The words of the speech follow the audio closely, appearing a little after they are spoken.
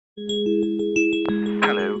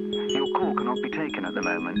Hello, your call cannot be taken at the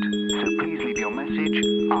moment, so please leave your message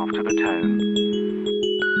after the tone.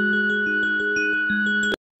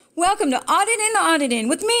 Welcome to Auditing the Auditing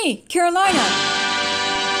with me, Carolina.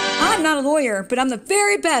 I'm not a lawyer, but I'm the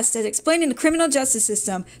very best at explaining the criminal justice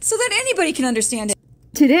system so that anybody can understand it.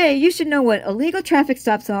 Today, you should know what illegal traffic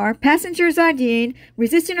stops are, passengers IDing,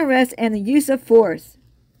 resisting arrest, and the use of force.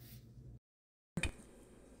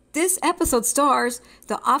 This episode stars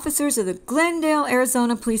the officers of the Glendale,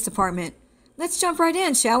 Arizona Police Department. Let's jump right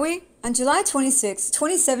in, shall we? On July 26,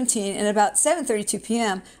 2017, at about 7:32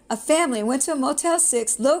 p.m., a family went to a Motel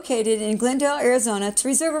 6 located in Glendale, Arizona to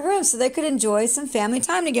reserve a room so they could enjoy some family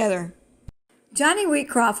time together. Johnny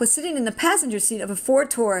Wheatcroft was sitting in the passenger seat of a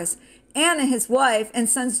Ford Taurus. Anna, his wife, and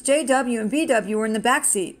sons JW and BW were in the back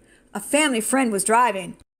seat. A family friend was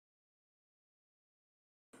driving.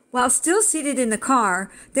 While still seated in the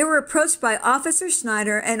car, they were approached by Officer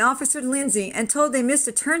Schneider and Officer Lindsay and told they missed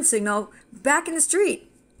a turn signal back in the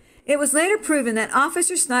street. It was later proven that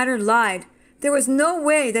Officer Schneider lied. There was no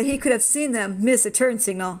way that he could have seen them miss a turn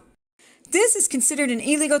signal. This is considered an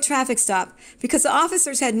illegal traffic stop because the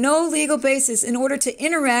officers had no legal basis in order to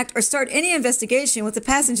interact or start any investigation with the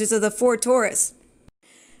passengers of the Ford Taurus.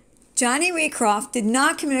 Johnny Wheatcroft did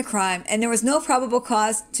not commit a crime, and there was no probable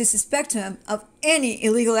cause to suspect him of any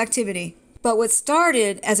illegal activity. But what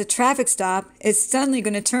started as a traffic stop is suddenly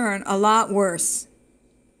going to turn a lot worse.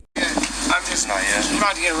 I'm just not yet. I'm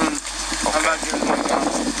about to get room. Okay. I'm about to get room.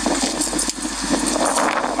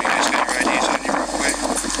 You guys got your IDs on you real quick?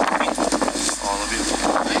 All of you.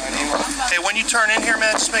 Hey, when you turn in here,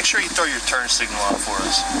 man, just make sure you throw your turn signal on for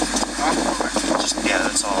us. Yeah,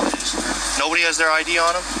 that's all it is. Nobody has their ID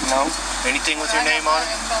on them? No. Anything with your name on it?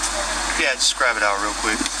 Yeah, just grab it out real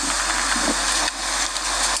quick.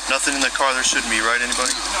 Nothing in the car there shouldn't be, right?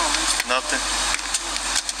 Anybody? No. Nothing?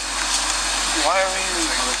 Why are we even...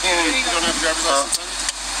 You don't have a driver's license?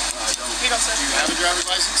 I don't. You don't, sir. Do you have a driver's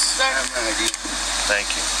license? Sir. I have an ID. Thank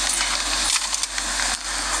you.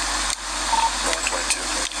 122.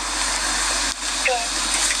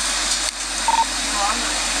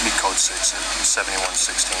 Code 6 at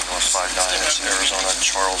 7116 North 59 Arizona,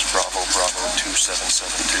 Charles Bravo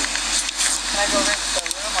 2772. Can I go over to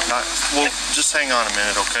the room? Not, well, just hang on a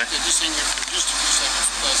minute, okay? Yeah, just hang here for just a few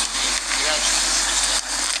seconds because we have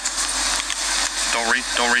Don't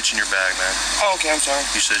reach in your bag, man. Oh, okay, I'm sorry.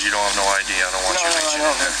 You said you don't have no ID. I don't want you reaching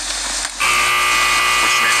in there.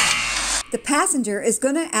 What's your name? The passenger is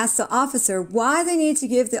going to ask the officer why they need to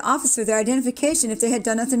give the officer their identification if they had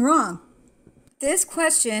done nothing wrong. This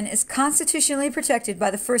question is constitutionally protected by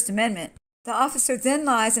the First Amendment. The officer then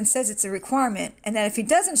lies and says it's a requirement, and that if he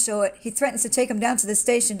doesn't show it, he threatens to take him down to the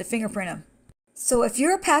station to fingerprint him. So if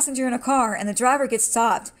you're a passenger in a car and the driver gets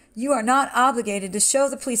stopped, you are not obligated to show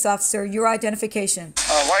the police officer your identification.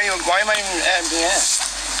 Why am I even being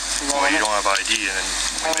asked? Well, you don't have ID, and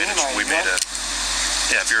we made a...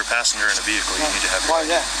 Yeah, if you're a passenger in a vehicle, you need to have... Why is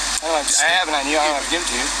that? I have an ID. I don't have to give it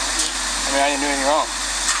to you. I mean, I didn't do anything wrong.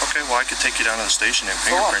 Okay, well, I could take you down to the station and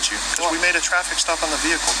fingerprint you. Because we made a traffic stop on the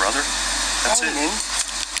vehicle, brother. That's it. I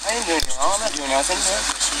didn't do anything wrong. I'm not doing nothing.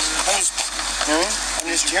 I'm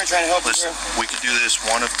just here trying to help. Listen, we could do this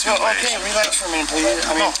one of two ways. Okay, relax for a minute, please.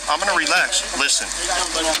 No, I'm going to relax. Listen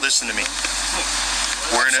to me.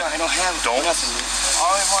 We're gonna... I don't have nothing.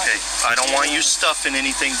 Okay, I don't want you stuffing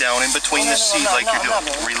anything down in between the seat like you're doing.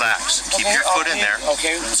 Relax. Keep your foot in there.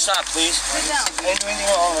 Okay, stop, please. I didn't do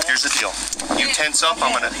anything wrong. Here's the deal. You tense up,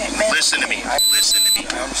 I'm gonna... Listen to me. Listen to me.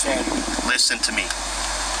 I understand. Listen to me.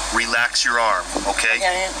 Relax your arm, okay?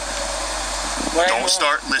 Don't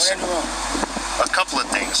start... Listen. A couple of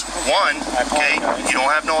things. One, okay, you don't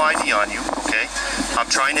have no ID on you, okay? I'm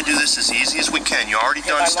trying to do this as easy as we can. You already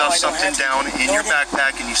done stuff something down in your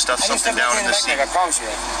backpack and you stuffed something down in the seat. I promise you.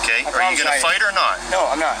 Okay? Are you going to fight or not? No,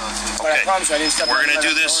 I'm not. But I promise you I didn't stuff. We're going to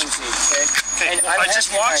do this. Okay, I just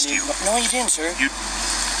watched you. No, you didn't, sir.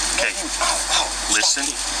 Okay. Listen.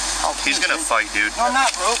 He's going to fight, dude. No, I'm not,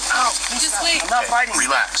 bro. Ow. Just wait. I'm not fighting.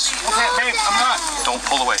 Relax. Okay, babe, I'm not. Don't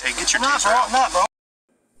pull away. Hey, get your taser out. I'm not, bro.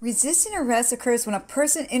 Resisting arrest occurs when a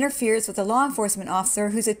person interferes with a law enforcement officer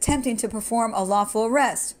who's attempting to perform a lawful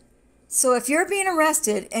arrest. So if you're being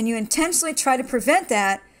arrested and you intentionally try to prevent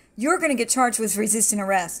that, you're going to get charged with resisting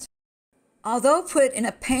arrest. Although put in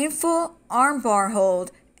a painful armbar hold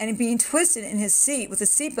and being twisted in his seat with a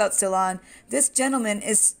seatbelt still on, this gentleman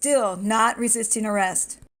is still not resisting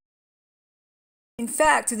arrest. In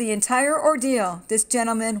fact, through the entire ordeal, this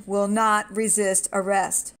gentleman will not resist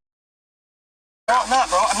arrest. No, I'm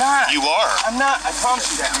not, bro. I'm not. You are. I'm not. I promise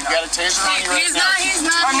you that. You got a taser on you right now. He's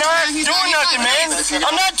not. I'm not doing nothing, man.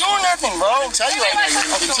 I'm not doing nothing, bro. I tell you right now, you're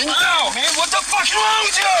gonna continue. Ow, man. What the fuck is wrong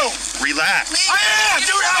with you? Relax. I am,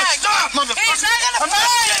 dude. Ow, stop, motherfucker. He's not gonna I'm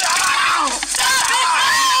not. Ow!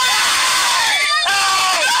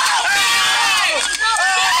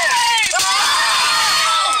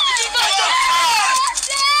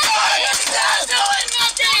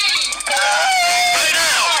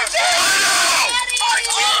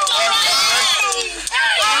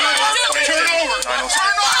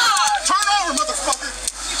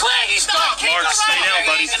 Stop! Stay down,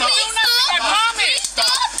 buddy. Stop. I promise. Stop.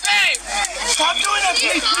 Hey. Stop doing that,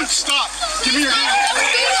 please. Stop. Give me your hand.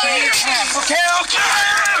 Give me your hand. Okay.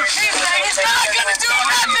 He's not gonna do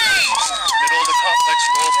nothing. Middle of the complex,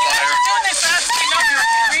 roll fire. Doing this fast, I know you're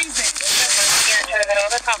freezing.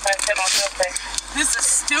 This is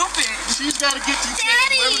stupid. She's got to get you.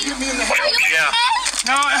 Daddy. Get me in the head. Yeah.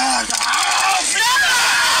 No. I'm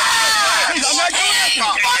not doing nothing.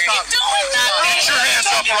 Stop. Get your hands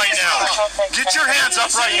up right now. Get your hands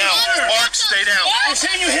up right now. Mark, stay down. I'm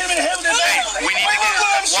saying you hit him in the head with this thing. We need to get.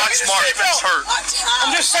 Watch Mark. He's hurt.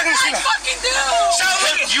 I'm just sucking his fucking do.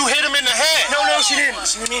 You hit him in the head. No, she didn't.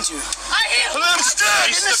 She didn't mean to. I hit him. I'm stuck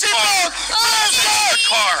in the seatbelt. I'm stuck. The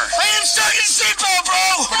car. I am stuck in the seatbelt,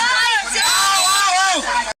 bro. Ow.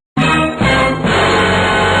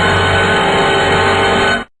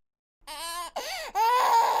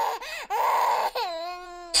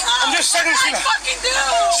 I'm just sucking his seatbelt. Fucking do.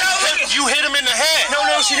 You hit him in the head.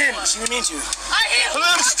 No, she didn't. She didn't mean to. I hit him.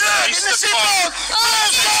 I'm stuck in the seatbelt.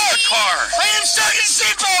 I'm stuck. The car. I am stuck in the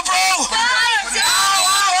seatbelt, bro.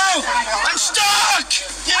 Ow. I'm stuck.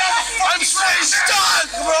 I'm stuck,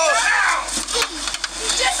 bro.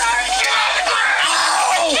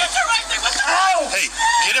 Hey,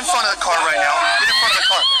 get in front of the car right now. Get in front of the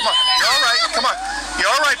car. Come on. You're all right. Come on.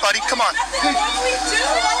 You're all right, buddy. Come on.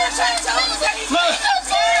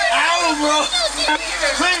 Ow, bro.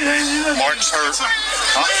 Mark's hurt.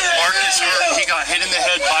 Mark is hurt. He got hit in the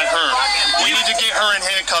head by her. We need to get her in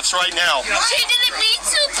handcuffs right now. She didn't mean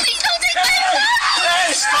to. Please don't take my phone.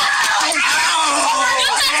 Hey, stop.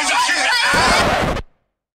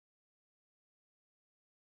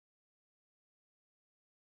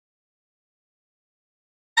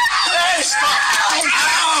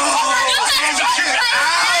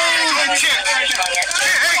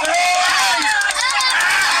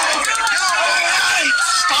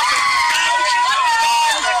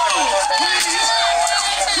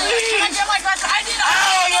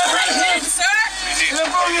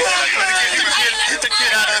 Get the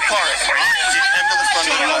kid out of the car. Get him to the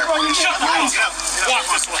front of the car. Walk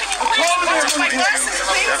this way.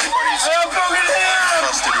 Everybody's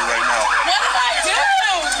custody right now. What did I do?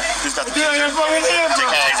 Who's got the taser?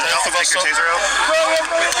 Take your taser out.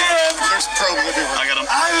 There's probe everywhere. I got him.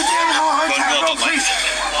 Go.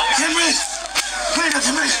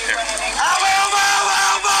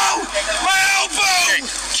 Elbow! My elbow! Okay,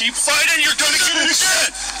 keep fighting. You're gonna get it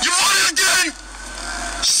again. You want it again?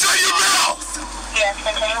 Shut your mouth!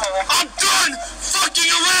 I'm done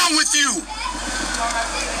fucking around with you!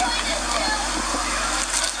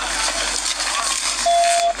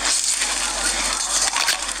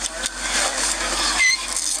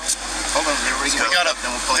 Hold on,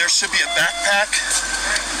 there should be a backpack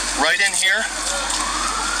right in here.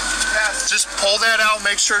 Just pull that out,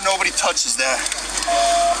 make sure nobody touches that.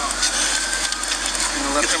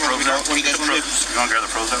 Get the probes out. What do you guys want to do? You want to grab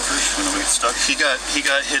the probes out first when nobody gets stuck? He got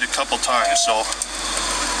hit a couple times, so.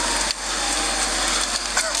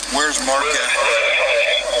 Where's Mark at?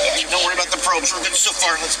 Don't worry about the probes. We're good so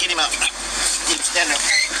far. Let's get him out. Stand up.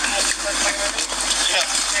 Yeah.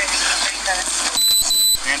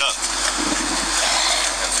 Stand up.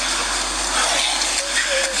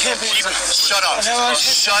 Shut up.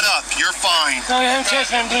 Shut up. You're fine. No, I haven't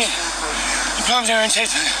chest pain, please. The problems are in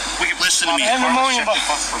chest pain. Listen to me. I have pneumonia, but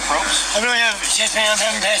for probes? I really have chest pain. I'm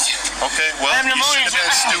having bad. Okay, well, I have you pneumonia. should have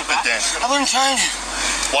been stupid then. I wasn't trying to.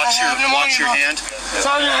 Watch your bro. hand.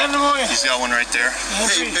 Sergeant, I have pneumonia. He's got one right there.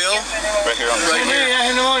 Hey, Bill. Right here on the Right here. I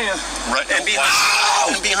have pneumonia. Right And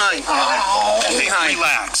behind. And behind. And behind.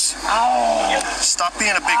 Relax. Ow. Stop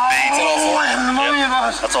being a big baby. I have pneumonia,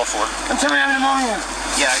 boss. That's all four. I'm telling you I have pneumonia.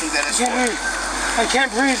 Yeah, I think that is I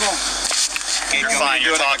can't breathe, though. You're fine.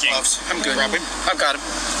 You're talking. I'm good. I've got him.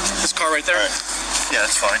 This car right there. Right. Yeah,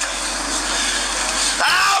 that's fine.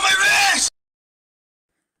 Ow, my wrist!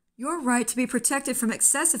 Your right to be protected from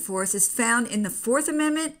excessive force is found in the 4th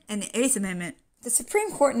Amendment and the 8th Amendment. The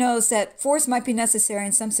Supreme Court knows that force might be necessary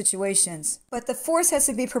in some situations, but the force has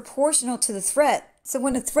to be proportional to the threat. So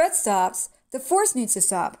when the threat stops, the force needs to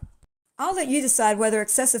stop. I'll let you decide whether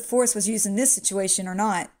excessive force was used in this situation or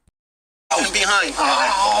not. And behind.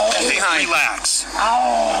 Hey, relax.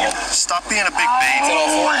 Stop being a big baby. That's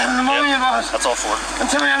all four. Yeah, that's all four. I'm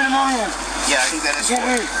telling you, I have pneumonia. Yeah, I think that is four.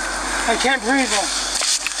 I can't breathe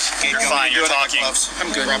though. You're fine, you're talking.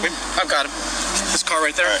 I'm good. I've got him. This car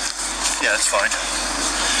right there. Yeah, that's fine.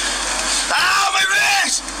 Ow, my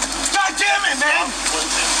wrist! God damn it, man!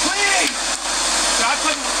 Please! I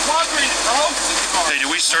couldn't cooperate, bro. Hey, did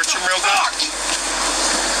we search him real good?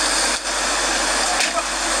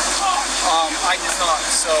 I did not.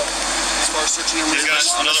 So, as far as searching him, He's got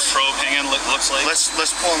another probe hanging, looks like. Let's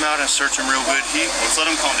pull him out and search him real good. Let's let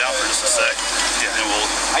him calm down for just a sec. Yeah, and we'll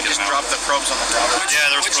I just dropped the probes on the ground.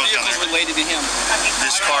 Yeah, there's probes down there. Related to him?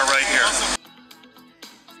 This car right here.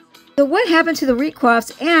 So what happened to the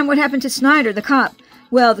Reecrofts and what happened to Snyder, the cop?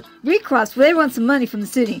 Well, the Reecrofts, they want some money from the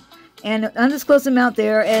city, and an undisclosed amount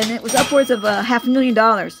there, and it was upwards of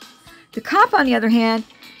 $500,000. The cop, on the other hand,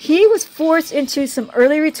 he was forced into some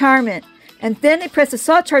early retirement, and then they pressed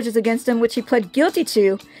assault charges against him, which he pled guilty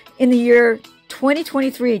to in the year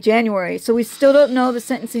 2023, January. So we still don't know the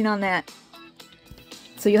sentencing on that.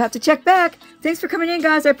 So you'll have to check back. Thanks for coming in,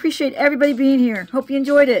 guys. I appreciate everybody being here. Hope you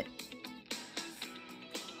enjoyed it.